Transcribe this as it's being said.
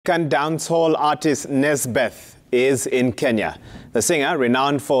Jamaican dancehall artist Nesbeth is in Kenya. The singer,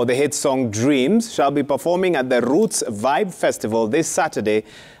 renowned for the hit song Dreams, shall be performing at the Roots Vibe Festival this Saturday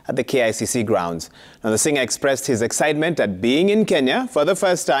at the KICC grounds. Now, the singer expressed his excitement at being in Kenya for the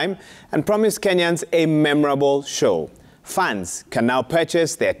first time and promised Kenyans a memorable show. Fans can now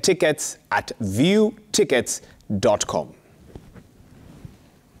purchase their tickets at viewtickets.com.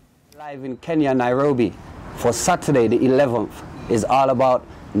 Live in Kenya, Nairobi, for Saturday the 11th is all about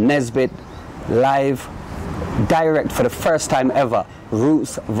Nesbeth live, direct for the first time ever,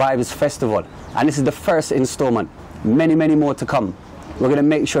 Roots Vibes Festival. And this is the first installment. Many, many more to come. We're going to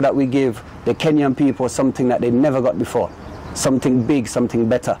make sure that we give the Kenyan people something that they never got before. Something big, something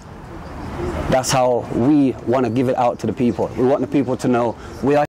better. That's how we want to give it out to the people. We want the people to know we are